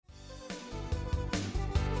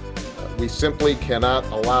We simply cannot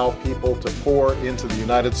allow people to pour into the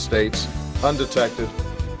United States undetected,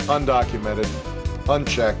 undocumented,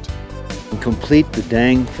 unchecked. And complete the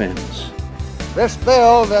dang fence. This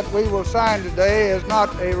bill that we will sign today is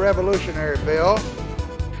not a revolutionary bill.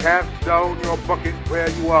 Cast down your bucket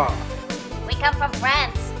where you are. We come from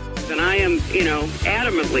France. And I am,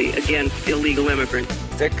 adamantly against illegal immigrants.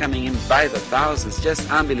 They're coming in by the thousands,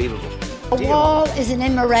 just unbelievable. A wall is an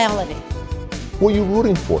immorality. Who are you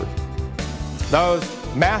rooting for? Those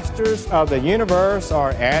masters of the universe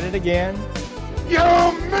are at it again. You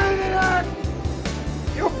maniac!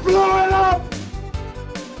 You blew it up!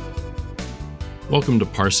 Welcome to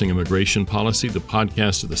Parsing Immigration Policy, the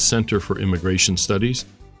podcast of the Center for Immigration Studies.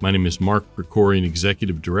 My name is Mark Krikorian,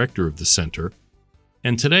 Executive Director of the Center.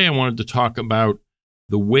 And today I wanted to talk about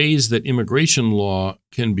the ways that immigration law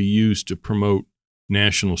can be used to promote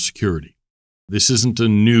national security. This isn't a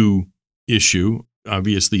new issue.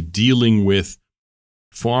 Obviously, dealing with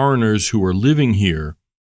foreigners who are living here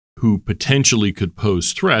who potentially could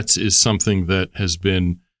pose threats is something that has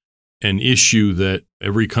been an issue that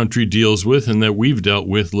every country deals with and that we've dealt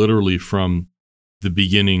with literally from the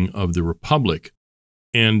beginning of the Republic.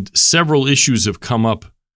 And several issues have come up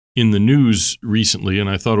in the news recently, and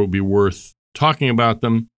I thought it would be worth talking about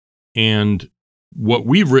them. And what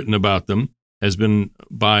we've written about them has been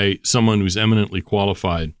by someone who's eminently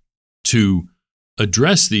qualified to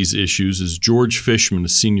address these issues is George Fishman, a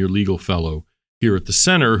senior legal fellow here at the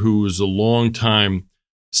Center, who is a longtime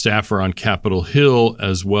staffer on Capitol Hill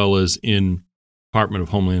as well as in Department of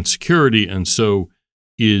Homeland Security, and so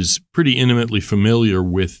is pretty intimately familiar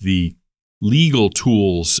with the legal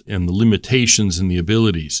tools and the limitations and the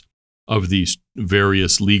abilities of these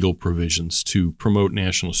various legal provisions to promote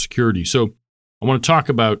national security. So I want to talk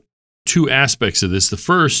about two aspects of this. The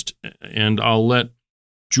first, and I'll let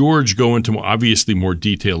George go into obviously more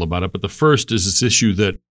detail about it, but the first is this issue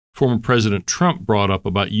that former President Trump brought up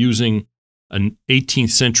about using an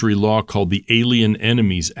 18th century law called the Alien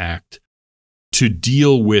Enemies Act to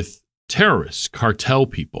deal with terrorists, cartel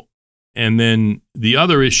people. And then the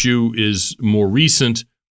other issue is more recent,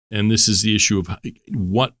 and this is the issue of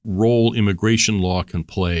what role immigration law can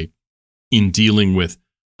play in dealing with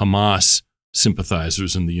Hamas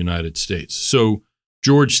sympathizers in the United States. So,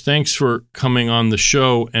 George, thanks for coming on the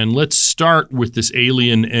show, and let's start with this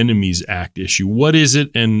Alien Enemies Act issue. What is it,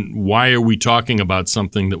 and why are we talking about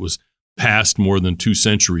something that was passed more than 2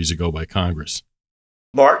 centuries ago by Congress?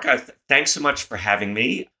 Mark, thanks so much for having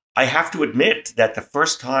me. I have to admit that the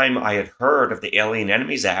first time I had heard of the Alien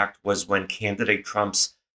Enemies Act was when candidate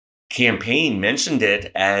Trump's campaign mentioned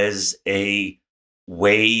it as a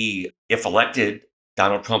way, if elected,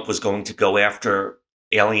 Donald Trump was going to go after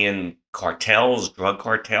alien cartels, drug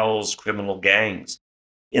cartels, criminal gangs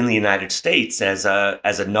in the United States as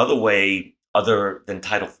another way, other than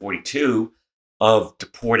Title 42, of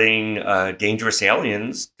deporting dangerous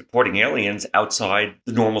aliens, deporting aliens outside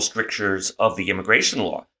the normal strictures of the immigration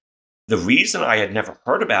law. The reason I had never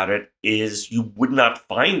heard about it is you would not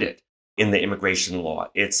find it in the immigration law.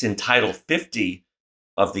 It's in Title 50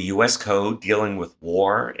 of the U.S. Code dealing with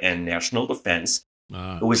war and national defense.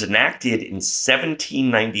 It was enacted in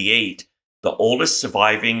 1798, the oldest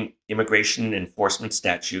surviving immigration enforcement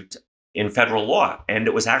statute in federal law. And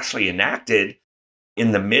it was actually enacted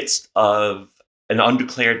in the midst of an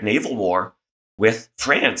undeclared naval war with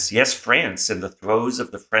France. Yes, France, in the throes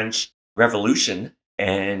of the French Revolution.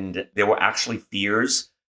 And there were actually fears,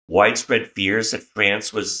 widespread fears, that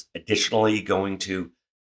France was additionally going to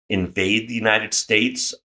invade the United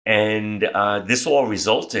States. And this all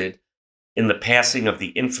resulted in the passing of the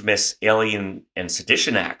infamous Alien and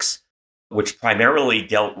Sedition Acts, which primarily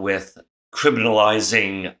dealt with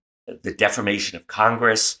criminalizing the defamation of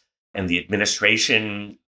Congress and the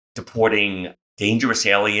administration, deporting dangerous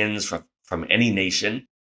aliens from any nation.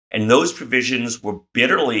 And those provisions were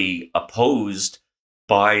bitterly opposed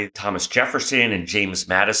by Thomas Jefferson and James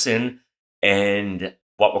Madison and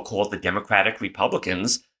what were called the Democratic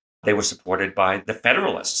Republicans. They were supported by the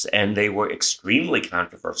Federalists, and they were extremely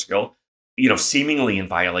controversial, seemingly in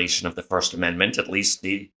violation of the First Amendment, at least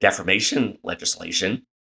the defamation legislation.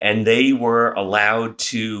 And they were allowed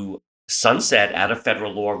to sunset out of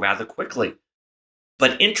federal law rather quickly.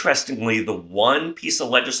 But interestingly, the one piece of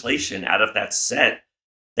legislation out of that set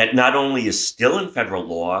that not only is still in federal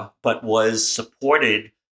law, but was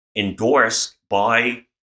supported, endorsed by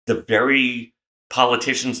the very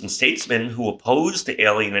politicians and statesmen who opposed the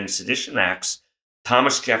Alien and Sedition Acts,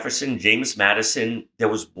 Thomas Jefferson, James Madison. There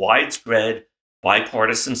was widespread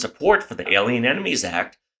bipartisan support for the Alien Enemies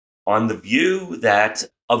Act on the view that,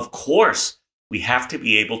 of course, we have to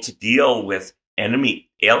be able to deal with enemy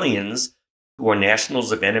aliens who are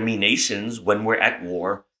nationals of enemy nations when we're at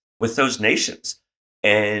war with those nations.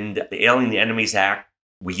 And the Alien Enemies Act,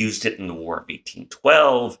 we used it in the War of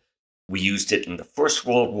 1812. We used it in the First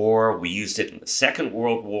World War. We used it in the Second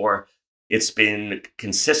World War. It's been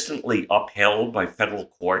consistently upheld by federal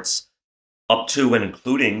courts up to and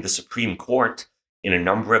including the Supreme Court in a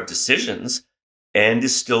number of decisions, and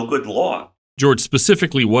is still good law. George,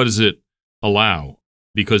 specifically, what does it allow?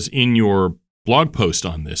 Because in your blog post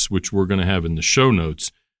on this, which we're going to have in the show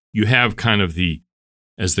notes, you have kind of the,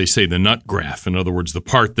 as they say, the nut graph. In other words, the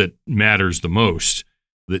part that matters the most,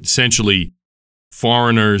 that essentially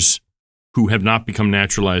foreigners who have not become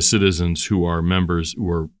naturalized citizens, who are members, who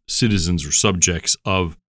are citizens or subjects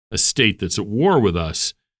of a state that's at war with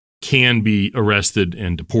us, can be arrested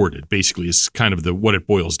and deported. Basically, is kind of what it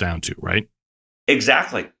boils down to, right?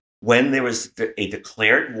 Exactly. When there was a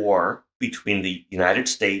declared war between the United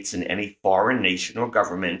States and any foreign nation or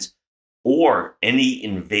government, or any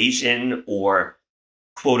invasion or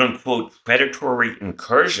quote unquote predatory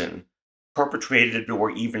incursion perpetrated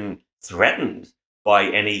or even threatened by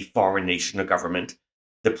any foreign nation or government,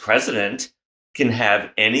 the president can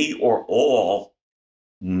have any or all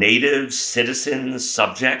native citizens,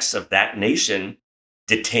 subjects of that nation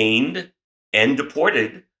detained and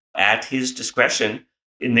deported at his discretion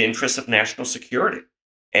in the interest of national security.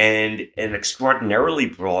 And an extraordinarily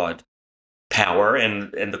broad power,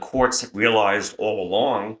 and the courts have realized all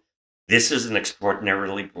along this is an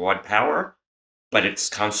extraordinarily broad power, but it's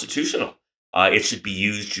constitutional. It should be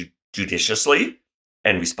used judiciously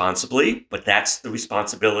and responsibly, but that's the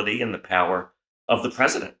responsibility and the power of the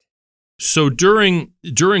president. So during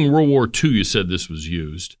World War II, you said this was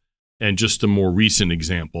used, and just a more recent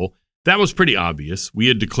example, that was pretty obvious. We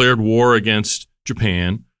had declared war against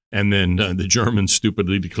Japan, and then the Germans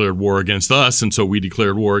stupidly declared war against us, and so we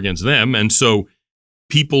declared war against them. And so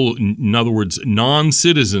people, in other words,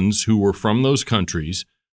 non-citizens who were from those countries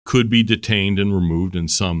could be detained and removed,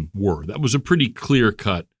 and some were. That was a pretty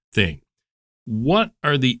clear-cut thing. What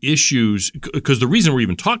are the issues? Because the reason we're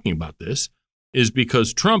even talking about this is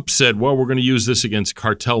because Trump said, well, we're going to use this against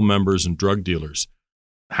cartel members and drug dealers.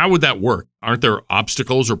 How would that work? Aren't there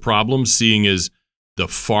obstacles or problems, seeing as the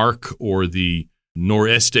FARC or the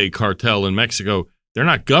Noreste cartel in Mexico, they're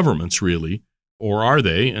not governments really, or are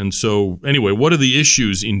they? And so anyway, what are the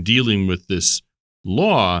issues in dealing with this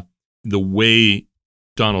law the way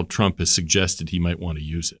Donald Trump has suggested he might want to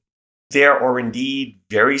use it? There are indeed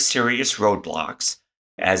very serious roadblocks,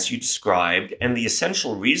 as you described, and the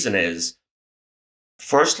essential reason is,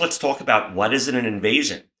 first, let's talk about what is an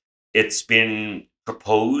invasion. It's been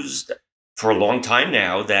proposed for a long time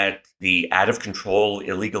now that the out-of-control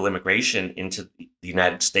illegal immigration into the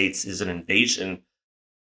United States is an invasion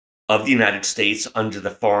of the United States under the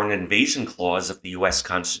Foreign Invasion Clause of the U.S.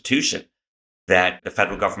 Constitution, that the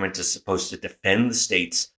federal government is supposed to defend the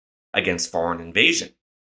states against foreign invasion.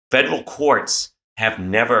 Federal courts have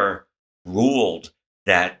never ruled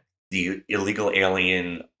that the illegal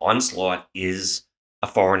alien onslaught is a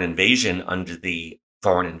foreign invasion under the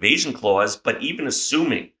Foreign Invasion Clause, but even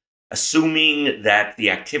assuming that the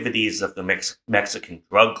activities of the Mexican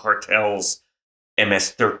drug cartels,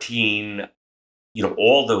 MS-13,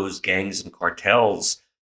 all those gangs and cartels,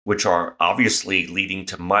 which are obviously leading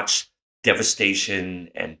to much devastation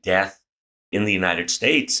and death in the United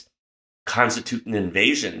States, constitute an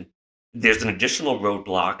invasion, there's an additional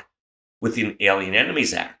roadblock with the Alien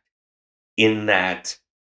Enemies Act, in that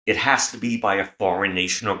it has to be by a foreign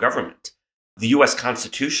nation or government. The U.S.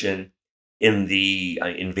 Constitution, in the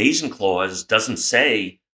invasion clause, doesn't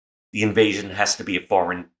say the invasion has to be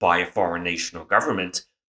by a foreign nation or government,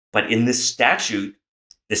 but in this statute,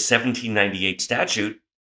 the 1798 statute,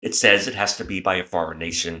 it says it has to be by a foreign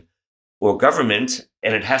nation or government,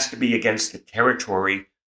 and it has to be against the territory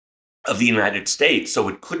of the United States. So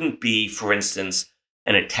it couldn't be, for instance,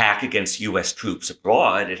 an attack against U.S. troops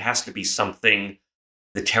abroad. It has to be something,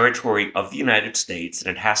 the territory of the United States, and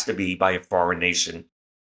it has to be by a foreign nation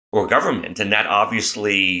or government. And that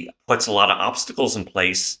obviously puts a lot of obstacles in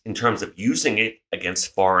place in terms of using it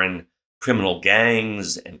against foreign criminal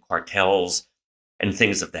gangs and cartels and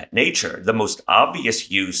things of that nature. The most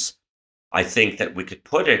obvious use, I think, that we could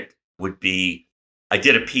put it would be, I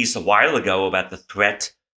did a piece a while ago about the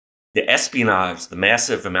threat, the espionage, the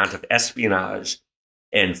massive amount of espionage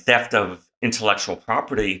and theft of intellectual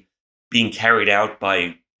property being carried out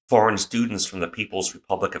by foreign students from the People's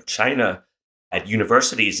Republic of China at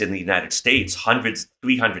universities in the United States, hundreds,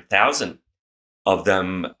 300,000 of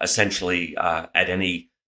them essentially at any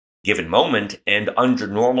given moment. And under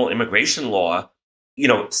normal immigration law,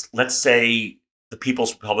 let's say the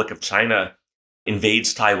People's Republic of China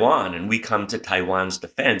invades Taiwan and we come to Taiwan's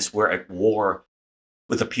defense, we're at war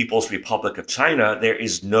with the People's Republic of China, there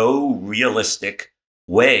is no realistic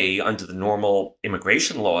way under the normal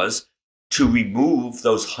immigration laws to remove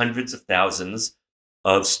those hundreds of thousands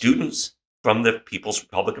of students from the People's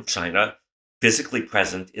Republic of China physically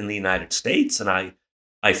present in the United States. And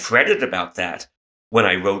I fretted about that when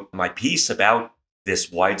I wrote my piece about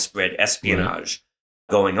this widespread espionage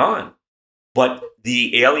going on. But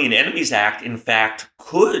the Alien Enemies Act, in fact,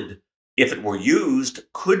 could, if it were used,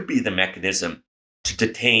 could be the mechanism to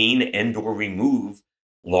detain and or remove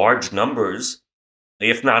large numbers,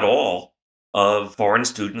 if not all, of foreign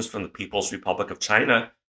students from the People's Republic of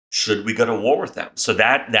China should we go to war with them. So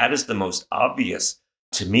that is the most obvious,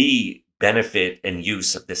 to me, benefit and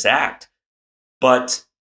use of this act. But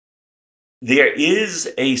there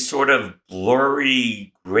is a sort of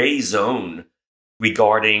blurry gray zone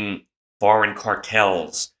regarding foreign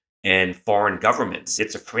cartels and foreign governments.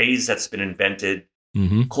 It's a phrase that's been invented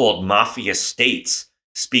called mafia states,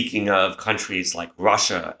 speaking of countries like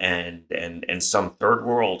Russia and some third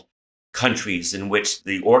world countries in which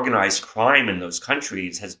the organized crime in those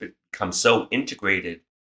countries has become so integrated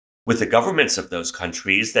with the governments of those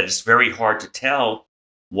countries that it's very hard to tell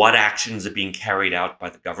what actions are being carried out by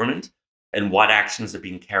the government and what actions are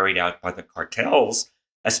being carried out by the cartels,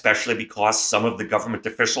 especially because some of the government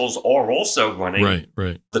officials are also running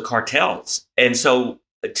the cartels. And so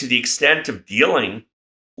to the extent of dealing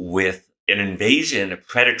with an invasion, a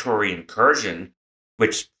predatory incursion,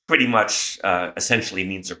 which pretty much essentially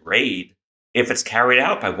means a raid, if it's carried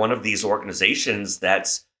out by one of these organizations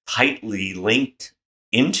that's tightly linked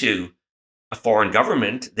into a foreign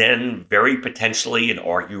government, then very potentially and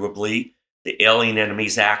arguably the Alien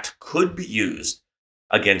Enemies Act could be used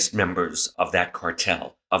against members of that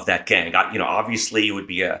cartel, of that gang. Obviously it would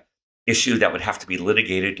be a issue that would have to be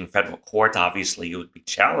litigated in federal court. Obviously it would be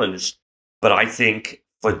challenged. But I think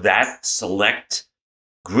for that select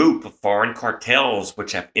group of foreign cartels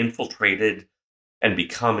which have infiltrated and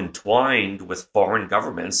become entwined with foreign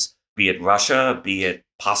governments, be it Russia, be it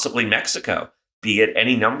possibly Mexico, be it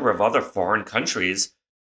any number of other foreign countries,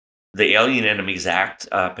 the Alien Enemies Act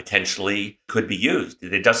potentially could be used.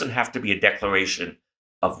 It doesn't have to be a declaration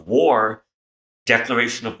of war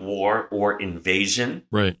or invasion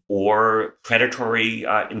or predatory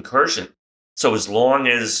incursion. So as long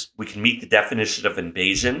as we can meet the definition of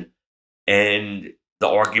invasion and the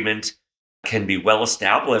argument can be well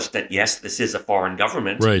established that, yes, this is a foreign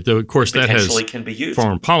government. Right. Of course, that has can be used.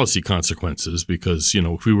 Foreign policy consequences because,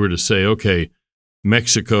 if we were to say, okay,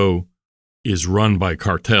 Mexico is run by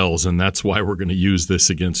cartels and that's why we're going to use this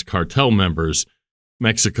against cartel members,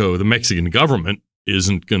 the Mexican government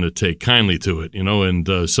isn't going to take kindly to it,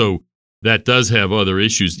 and so that does have other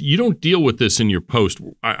issues. You don't deal with this in your post.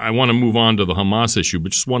 I want to move on to the Hamas issue,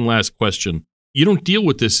 but just one last question. You don't deal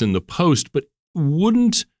with this in the post, but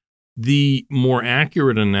wouldn't the more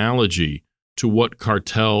accurate analogy to what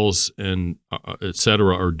cartels and et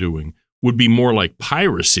cetera are doing would be more like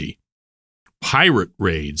piracy, pirate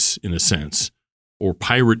raids in a sense, or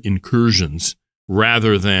pirate incursions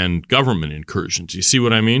rather than government incursions? You see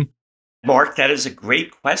what I mean? Mark, that is a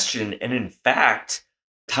great question. And in fact,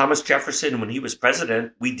 Thomas Jefferson, when he was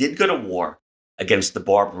president, we did go to war against the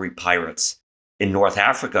Barbary pirates in North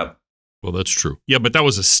Africa. Well, that's true. Yeah, but that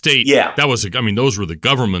was a state. Yeah. Those were the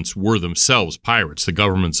governments were themselves pirates. The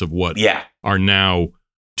governments of what are now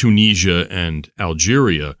Tunisia and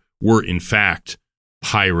Algeria were in fact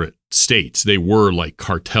pirate states. They were like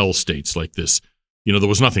cartel states like this. There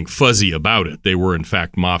was nothing fuzzy about it. They were in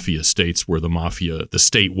fact mafia states where the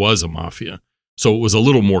state was a mafia. So it was a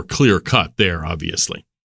little more clear cut there, obviously.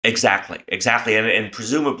 Exactly. And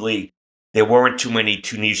presumably there weren't too many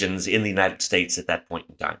Tunisians in the United States at that point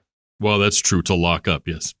in time. Well, that's true to lock up.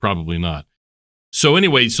 Yes, probably not. So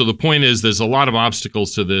anyway, the point is there's a lot of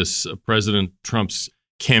obstacles to this. President Trump's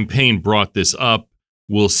campaign brought this up.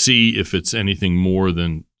 We'll see if it's anything more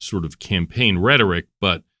than sort of campaign rhetoric.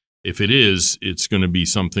 But if it is, it's going to be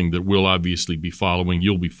something that we'll obviously be following.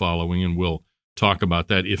 You'll be following, and we'll talk about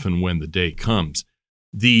that if and when the day comes.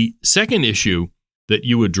 The second issue that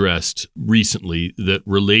you addressed recently that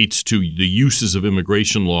relates to the uses of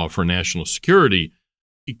immigration law for national security,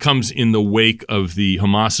 it comes in the wake of the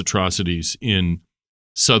Hamas atrocities in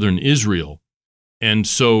southern Israel. And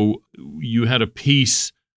so you had a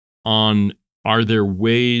piece on, are there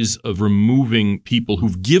ways of removing people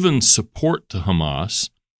who've given support to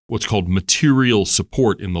Hamas, what's called material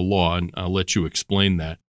support in the law, and I'll let you explain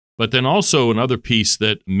that. But then also another piece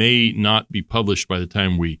that may not be published by the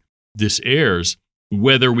time this airs,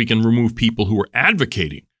 whether we can remove people who are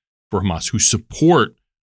advocating for Hamas, who support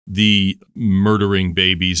the murdering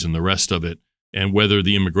babies and the rest of it, and whether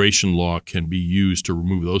the immigration law can be used to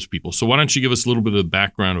remove those people. So why don't you give us a little bit of the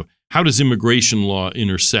background of how does immigration law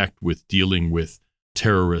intersect with dealing with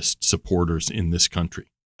terrorist supporters in this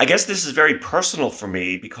country? I guess this is very personal for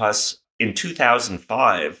me because in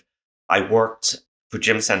 2005, I worked for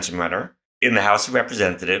Jim Sensenbrenner in the House of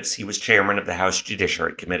Representatives. He was chairman of the House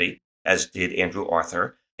Judiciary Committee, as did Andrew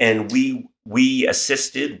Arthur. And we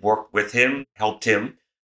assisted, worked with him, helped him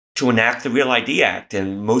to enact the Real ID Act.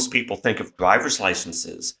 And most people think of driver's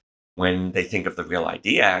licenses when they think of the Real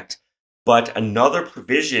ID Act. But another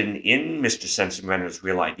provision in Mr. Sensenbrenner's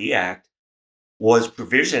Real ID Act was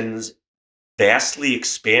provisions vastly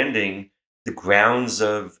expanding the grounds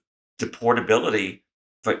of deportability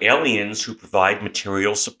for aliens who provide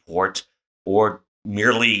material support or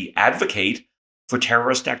merely advocate for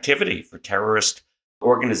terrorist activity, for terrorist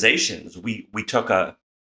organizations. We took a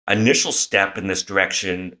initial step in this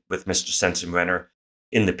direction with Mr. Sensenbrenner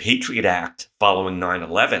in the Patriot Act following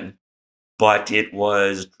 9/11, but it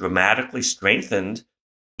was dramatically strengthened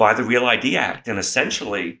by the Real ID Act. And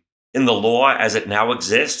essentially, in the law as it now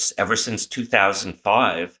exists ever since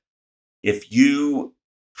 2005, if you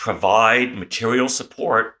provide material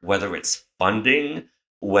support, whether it's funding,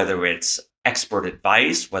 whether it's expert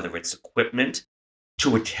advice, whether it's equipment,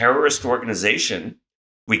 to a terrorist organization,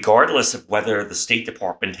 regardless of whether the State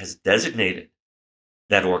Department has designated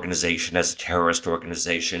that organization as a terrorist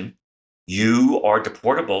organization, you are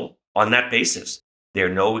deportable on that basis. There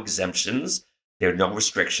are no exemptions, there are no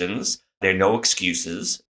restrictions, there are no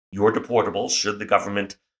excuses. You're deportable should the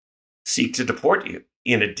government seek to deport you.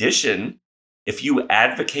 In addition, if you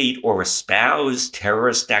advocate or espouse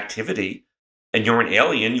terrorist activity and you're an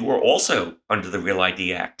alien, you are also, under the Real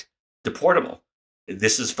ID Act, deportable.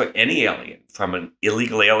 This is for any alien, from an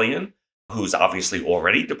illegal alien who's obviously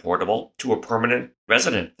already deportable to a permanent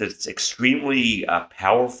resident. It's extremely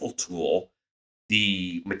powerful tool.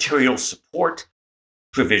 The material support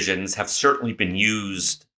provisions have certainly been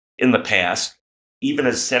used in the past, even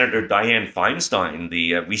as Senator Dianne Feinstein,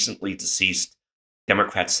 the recently deceased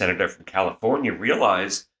Democrat senator from California,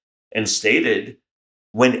 realized and stated,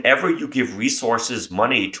 whenever you give resources,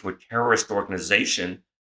 money to a terrorist organization,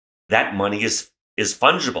 that money is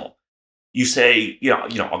fungible. You say,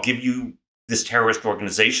 I'll give you this terrorist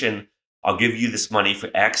organization, I'll give you this money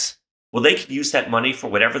for X. Well, they can use that money for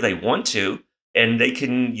whatever they want to, and they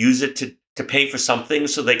can use it to pay for something,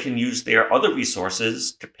 so they can use their other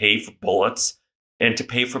resources to pay for bullets and to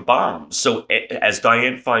pay for bombs. So as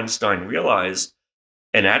Dianne Feinstein realized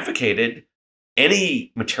and advocated,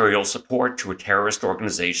 any material support to a terrorist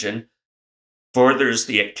organization furthers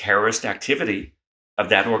the terrorist activity of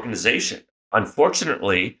that organization.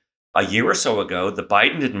 Unfortunately, a year or so ago, the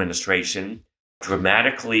Biden administration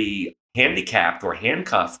dramatically handicapped or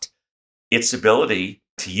handcuffed its ability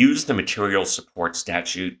to use the material support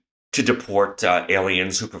statute to deport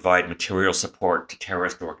aliens who provide material support to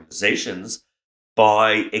terrorist organizations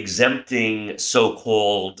by exempting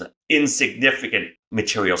so-called insignificant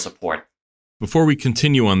material support. Before we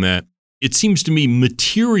continue on that, it seems to me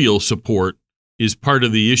material support is part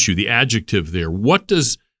of the issue, the adjective there. What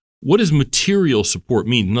does material support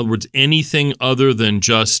mean? In other words, anything other than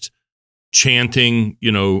just chanting,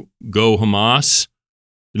 go Hamas?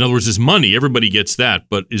 In other words, it's money. Everybody gets that.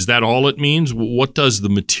 But is that all it means? What does the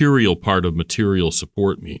material part of material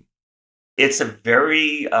support mean? It's a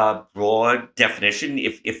very broad definition.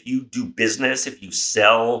 If you do business, if you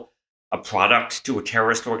sell a product to a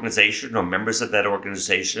terrorist organization or members of that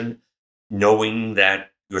organization, knowing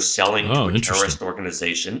that you're selling to a terrorist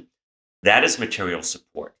organization, that is material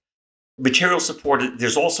support. Material support,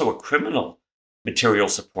 there's also a criminal material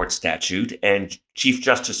support statute, and Chief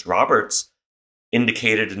Justice Roberts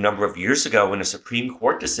indicated a number of years ago in a Supreme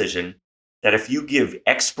Court decision that if you give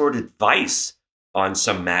expert advice on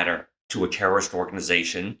some matter to a terrorist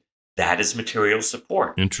organization, that is material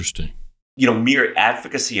support. Interesting. Mere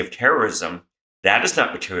advocacy of terrorism, that is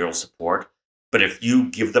not material support. But if you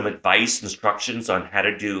give them advice, instructions on how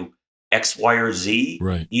to do X, Y, or Z,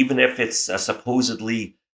 right, even if it's a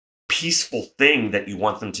supposedly peaceful thing that you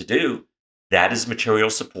want them to do, that is material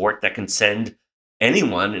support that can send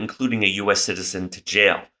anyone, including a U.S. citizen, to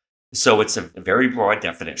jail. So it's a very broad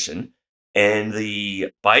definition. And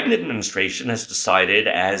the Biden administration has decided,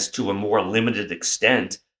 as to a more limited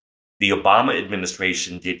extent, the Obama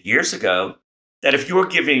administration did years ago, that if you're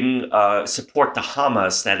giving support to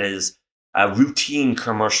Hamas, that is a routine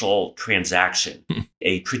commercial transaction,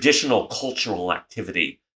 a traditional cultural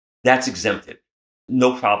activity, that's exempted.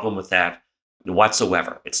 No problem with that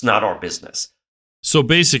whatsoever. It's not our business. So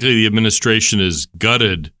basically, the administration has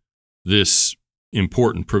gutted this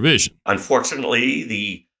important provision. Unfortunately,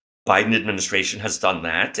 the Biden administration has done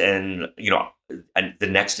that, and and the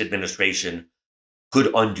next administration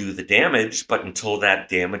could undo the damage, but until that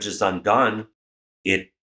damage is undone,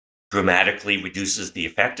 it dramatically reduces the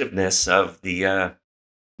effectiveness of the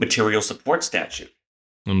material support statute.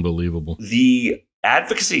 Unbelievable. The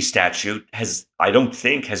advocacy statute I don't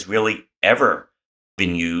think, has really ever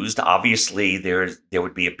been used. Obviously, there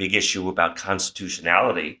would be a big issue about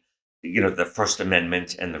constitutionality, the First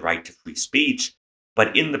Amendment and the right to free speech.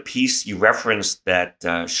 But in the piece you referenced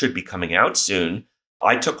that should be coming out soon,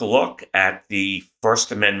 I took a look at the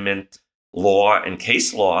First Amendment law and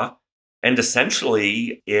case law, and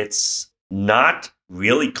essentially it's not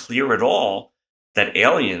really clear at all that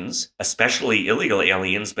aliens, especially illegal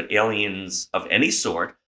aliens, but aliens of any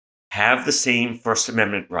sort, have the same First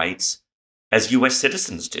Amendment rights as U.S.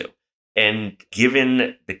 citizens do. And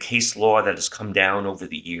given the case law that has come down over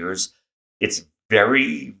the years, it's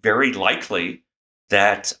very, very likely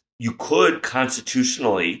that you could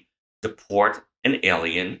constitutionally deport an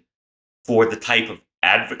alien for the type of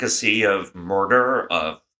advocacy of murder,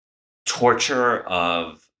 of torture,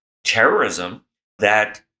 of terrorism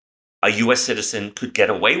that a U.S. citizen could get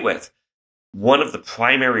away with. One of the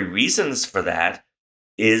primary reasons for that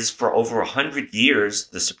is for over 100 years,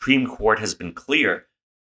 the Supreme Court has been clear,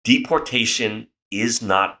 deportation is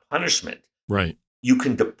not punishment. Right. You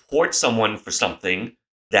can deport someone for something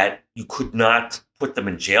that you could not put them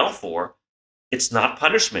in jail for. It's not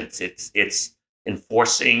punishment. It's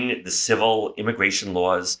enforcing the civil immigration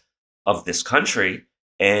laws of this country,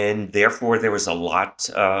 and therefore there was a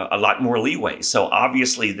lot more leeway. So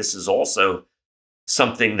obviously, this is also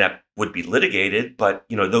something that would be litigated. But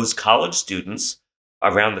those college students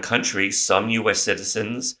around the country, some U.S.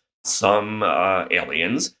 citizens, some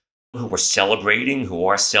aliens, who are celebrating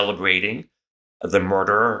the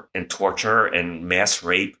murder and torture and mass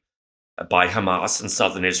rape by Hamas in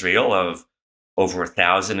southern Israel of over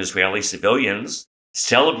 1,000 Israeli civilians,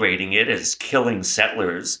 celebrating it as killing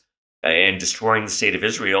settlers and destroying the state of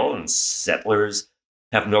Israel, and settlers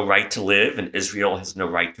have no right to live and Israel has no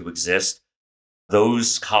right to exist.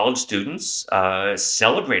 Those college students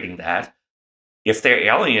celebrating that, if they're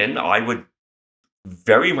alien, I would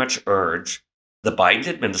very much urge the Biden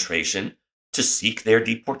administration to seek their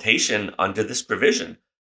deportation under this provision.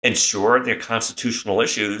 And sure, there are constitutional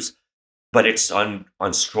issues, but it's on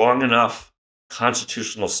strong enough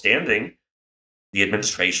constitutional standing. The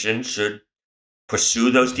administration should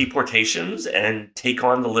pursue those deportations and take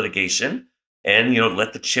on the litigation and,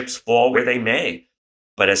 let the chips fall where they may.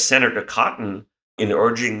 But as Senator Cotton, in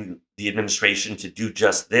urging the administration to do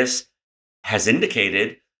just this, has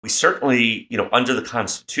indicated, we certainly, under the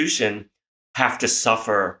Constitution, have to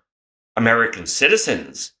suffer American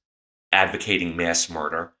citizens advocating mass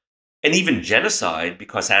murder and even genocide,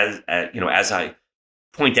 because as I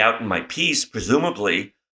point out in my piece,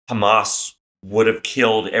 presumably Hamas would have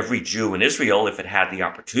killed every Jew in Israel if it had the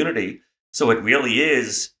opportunity. So it really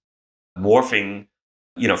is morphing,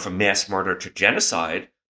 from mass murder to genocide.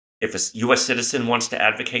 If a U.S. citizen wants to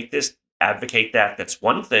advocate that, that's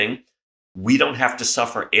one thing. We don't have to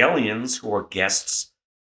suffer aliens who are guests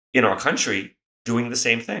in our country doing the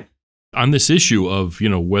same thing. On this issue of,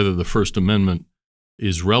 whether the First Amendment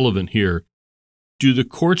is relevant here, do the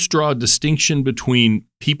courts draw a distinction between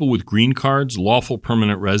people with green cards, lawful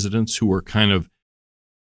permanent residents, who are kind of,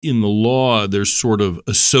 in the law, they're sort of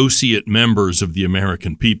associate members of the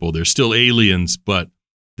American people? They're still aliens, but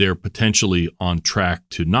they're potentially on track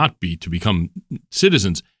to become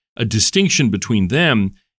citizens. A distinction between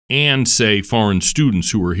them and, say, foreign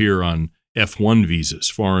students who are here on F1 visas,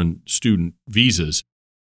 foreign student visas.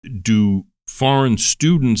 Do foreign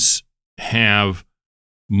students have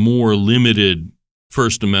more limited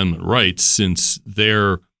First Amendment rights since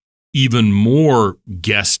they're even more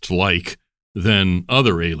guest-like than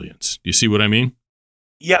other aliens? Do you see what I mean?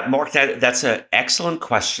 Yeah, Mark, that's an excellent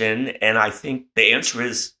question. And I think the answer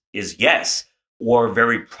is yes, or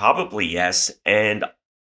very probably yes. And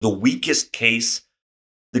the weakest case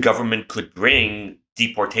the government could bring,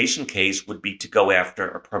 deportation case, would be to go after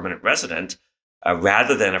a permanent resident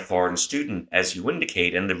rather than a foreign student, as you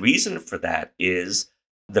indicate. And the reason for that is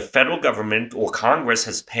the federal government or Congress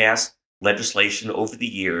has passed legislation over the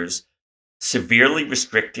years severely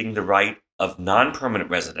restricting the right of non-permanent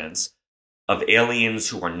residents, of aliens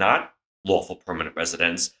who are not lawful permanent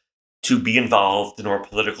residents, to be involved in our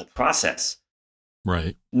political process.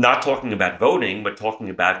 Right. Not talking about voting, but talking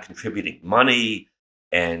about contributing money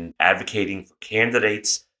and advocating for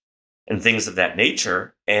candidates and things of that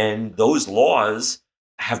nature. And those laws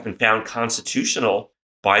have been found constitutional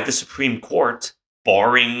by the Supreme Court,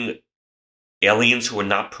 barring aliens who are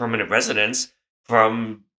not permanent residents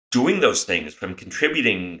from doing those things, from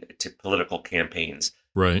contributing to political campaigns,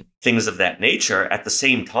 right? Things of that nature. At the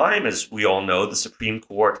same time, as we all know, the Supreme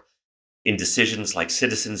Court, in decisions like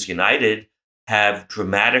Citizens United, have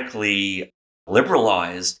dramatically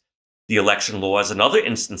liberalized the election laws in other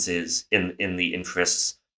instances in the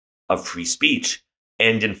interests of free speech.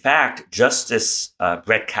 And in fact, Justice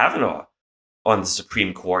Brett Kavanaugh on the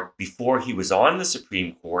Supreme Court, before he was on the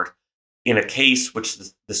Supreme Court, in a case which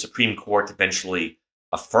the Supreme Court eventually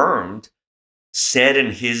affirmed, said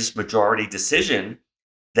in his majority decision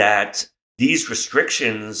that these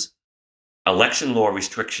restrictions, election law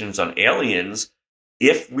restrictions on aliens,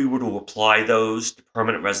 if we were to apply those to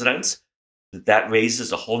permanent residents, that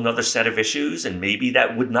raises a whole nother set of issues, and maybe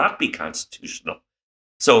that would not be constitutional.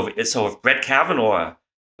 So if Brett Kavanaugh,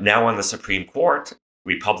 now on the Supreme Court,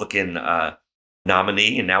 Republican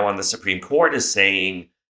nominee, and now on the Supreme Court, is saying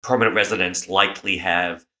permanent residents likely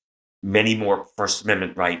have many more First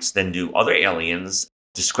Amendment rights than do other aliens,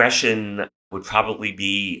 discretion would probably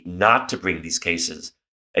be not to bring these cases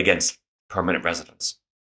against permanent residents.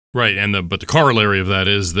 Right, but the corollary of that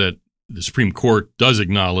is that the Supreme Court does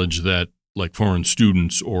acknowledge that, like foreign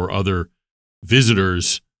students or other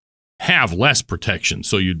visitors, have less protection.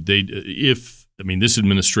 So this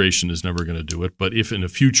administration is never going to do it, but if in a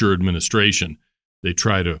future administration they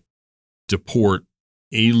try to deport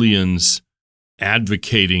aliens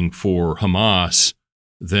advocating for Hamas,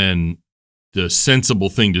 then the sensible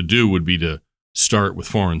thing to do would be to start with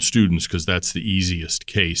foreign students, because that's the easiest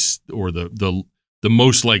case, or the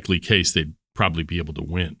most likely case they'd probably be able to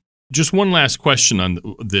win. Just one last question on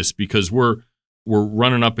this, because we're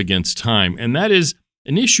running up against time, and that is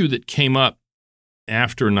an issue that came up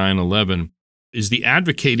after 9/11 is the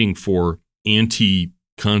advocating for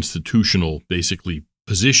anti-constitutional, basically,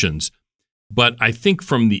 positions. But I think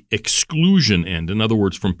from the exclusion end, in other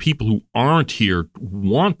words, from people who aren't here,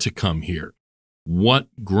 want to come here, what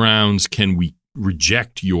grounds can we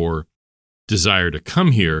reject your desire to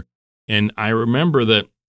come here? And I remember that,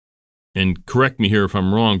 and correct me here if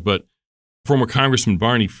I'm wrong, but former Congressman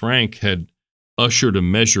Barney Frank had ushered a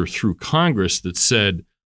measure through Congress that said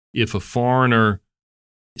if a foreigner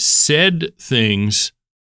said things,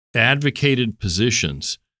 advocated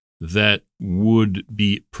positions that would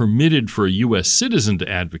be permitted for a U.S. citizen to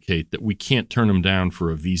advocate, that we can't turn them down for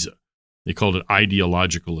a visa. They called it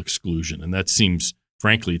ideological exclusion. And that seems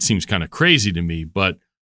kind of crazy to me, but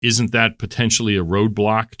isn't that potentially a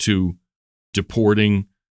roadblock to deporting,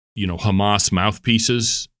 Hamas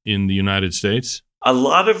mouthpieces in the United States? A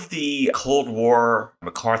lot of the Cold War,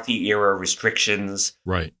 McCarthy era restrictions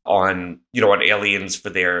on aliens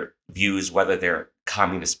for their views, whether they're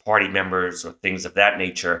Communist Party members or things of that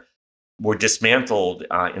nature, were dismantled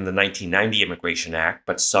in the 1990 Immigration Act,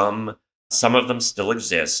 but some of them still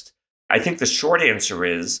exist. I think the short answer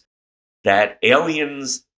is that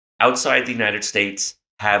aliens outside the United States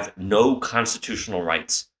have no constitutional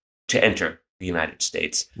rights to enter the United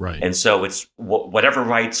States. Right. And so it's whatever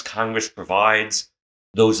rights Congress provides,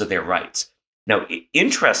 those are their rights. Now,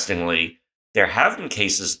 interestingly, there have been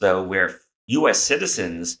cases, though, where U.S.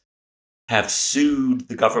 citizens have sued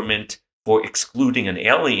the government for excluding an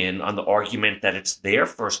alien on the argument that it's their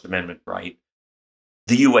First Amendment right,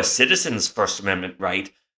 the U.S. citizen's First Amendment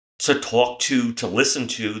right, to talk to listen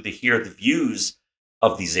to, to hear the views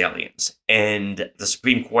of these aliens. And the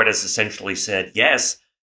Supreme Court has essentially said, yes,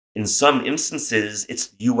 in some instances, it's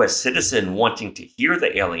the U.S. citizen wanting to hear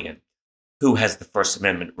the alien who has the First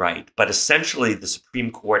Amendment right. But essentially, the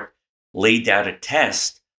Supreme Court laid out a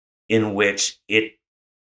test in which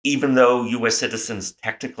even though U.S. citizens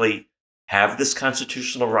technically have this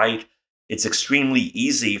constitutional right, it's extremely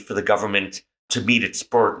easy for the government to meet its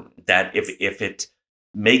burden. That if it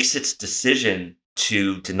makes its decision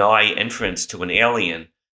to deny entrance to an alien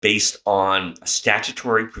based on a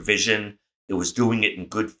statutory provision, it was doing it in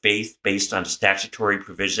good faith based on a statutory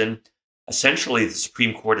provision. Essentially, the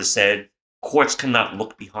Supreme Court has said courts cannot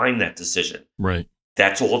look behind that decision. Right.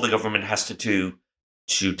 That's all the government has to do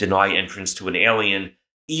to deny entrance to an alien,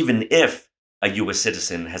 even if a U.S.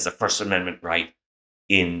 citizen has a First Amendment right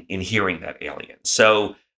in hearing that alien.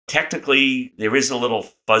 So technically, there is a little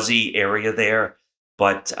fuzzy area there,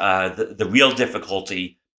 but the real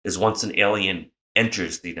difficulty is once an alien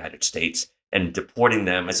enters the United States and deporting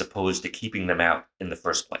them as opposed to keeping them out in the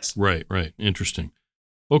first place. Right. Interesting.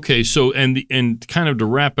 Okay, so and kind of to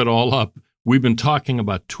wrap it all up, we've been talking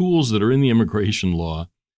about tools that are in the immigration law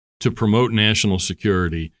to promote national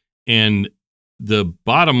security, and the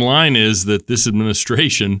bottom line is that this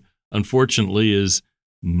administration, unfortunately, is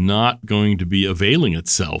not going to be availing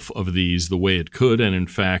itself of these the way it could, and in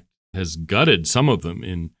fact, has gutted some of them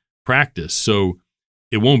in practice. So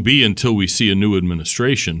it won't be until we see a new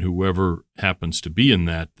administration, whoever happens to be in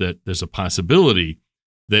that there's a possibility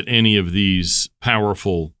that any of these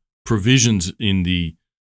powerful provisions in the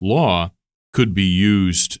law could be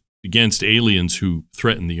used against aliens who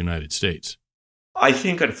threaten the United States. I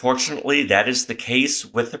think, unfortunately, that is the case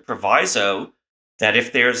with the proviso that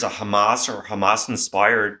if there's a Hamas or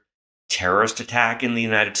Hamas-inspired terrorist attack in the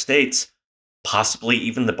United States, possibly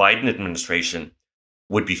even the Biden administration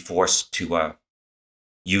would be forced to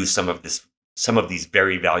use some of these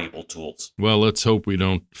very valuable tools. Well, let's hope we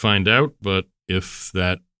don't find out, but if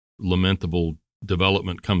that lamentable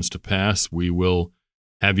development comes to pass, we will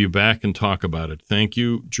have you back and talk about it. Thank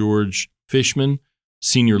you, George Fishman,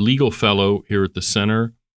 Senior Legal Fellow here at the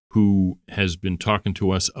Center, who has been talking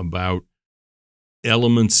to us about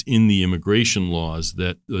elements in the immigration laws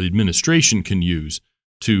that the administration can use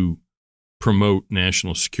to promote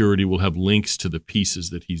national security. We'll have links to the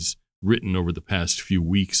pieces that he's written over the past few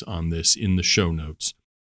weeks on this in the show notes.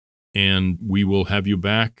 And we will have you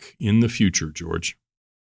back in the future, George.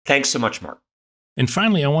 Thanks so much, Mark. And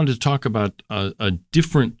finally, I wanted to talk about a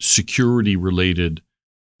different security-related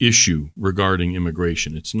issue regarding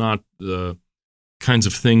immigration. It's not the kinds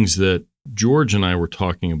of things that George and I were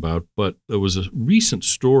talking about, but there was a recent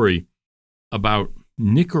story about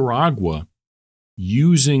Nicaragua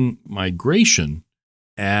using migration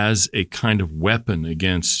as a kind of weapon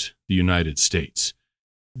against the United States,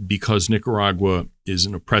 because Nicaragua is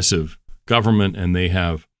an oppressive government and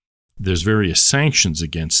there's various sanctions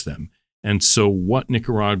against them. And so what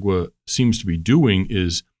Nicaragua seems to be doing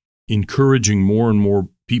is encouraging more and more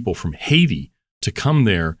people from Haiti to come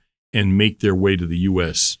there and make their way to the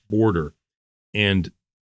U.S. border, and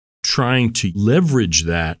trying to leverage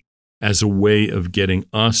that as a way of getting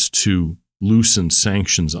us to loosen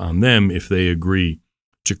sanctions on them if they agree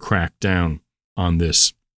to crack down on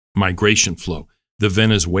this migration flow. The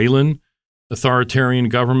Venezuelan authoritarian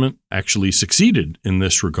government actually succeeded in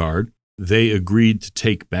this regard. They agreed to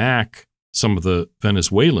take back some of the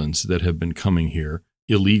Venezuelans that have been coming here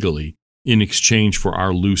illegally in exchange for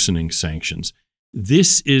our loosening sanctions.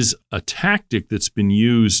 This is a tactic that's been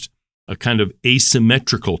used, a kind of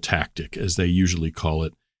asymmetrical tactic, as they usually call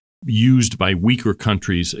it, used by weaker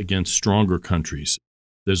countries against stronger countries.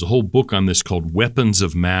 There's a whole book on this called Weapons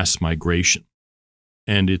of Mass Migration.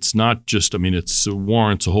 And it's not just, it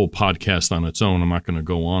warrants a whole podcast on its own. I'm not going to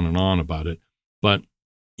go on and on about it. But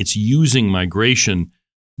it's using migration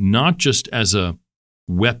not just as a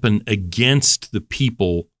weapon against the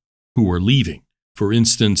people who are leaving. For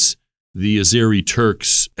instance, the Azeri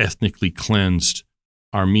Turks ethnically cleansed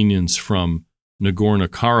Armenians from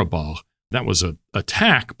Nagorno-Karabakh. That was an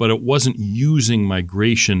attack, but it wasn't using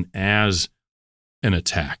migration as an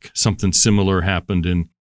attack. Something similar happened in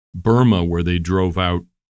Burma, where the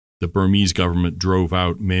Burmese government drove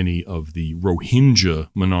out many of the Rohingya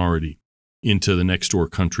minority into the next door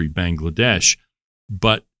country, Bangladesh.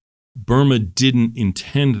 But Burma didn't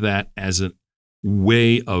intend that as a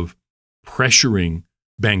way of pressuring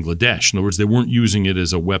Bangladesh. In other words, they weren't using it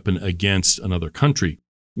as a weapon against another country.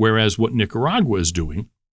 Whereas what Nicaragua is doing,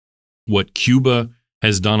 what Cuba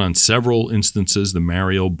has done on several instances, the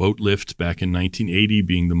Mariel boat lift back in 1980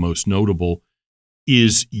 being the most notable,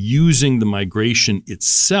 is using the migration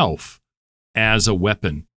itself as a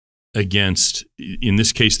weapon against, in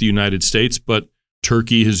this case, the United States, but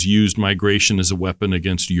Turkey has used migration as a weapon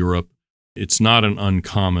against Europe. It's not an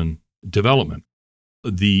uncommon development.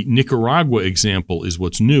 The Nicaragua example is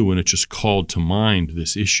what's new, and it just called to mind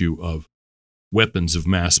this issue of weapons of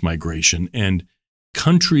mass migration. And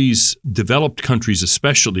countries, developed countries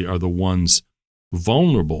especially, are the ones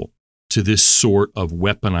vulnerable to this sort of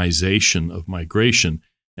weaponization of migration.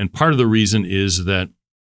 And part of the reason is that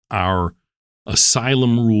our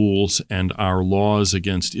asylum rules and our laws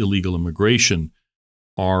against illegal immigration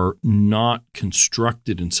are not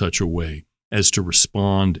constructed in such a way as to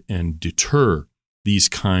respond and deter these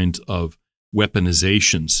kinds of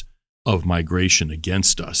weaponizations of migration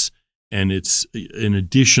against us. And it's an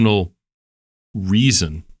additional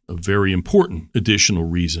reason, a very important additional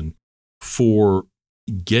reason, for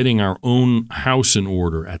getting our own house in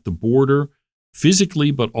order at the border,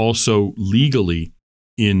 physically, but also legally,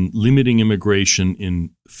 in limiting immigration,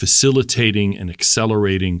 in facilitating and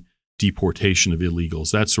accelerating deportation of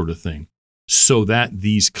illegals, that sort of thing, so that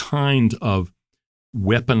these kind of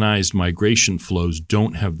weaponized migration flows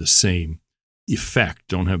don't have the same effect,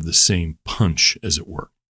 don't have the same punch, as it were.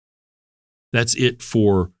 That's it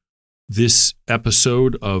for this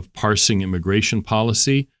episode of Parsing Immigration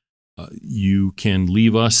Policy. You can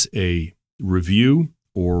leave us a review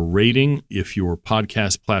or rating if your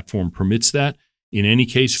podcast platform permits that. In any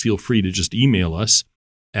case, feel free to just email us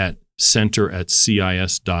at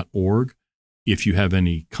center@cis.org if you have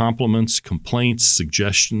any compliments, complaints,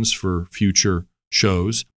 suggestions for future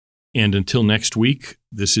shows. And until next week,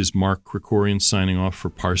 this is Mark Krikorian signing off for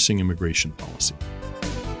Parsing Immigration Policy.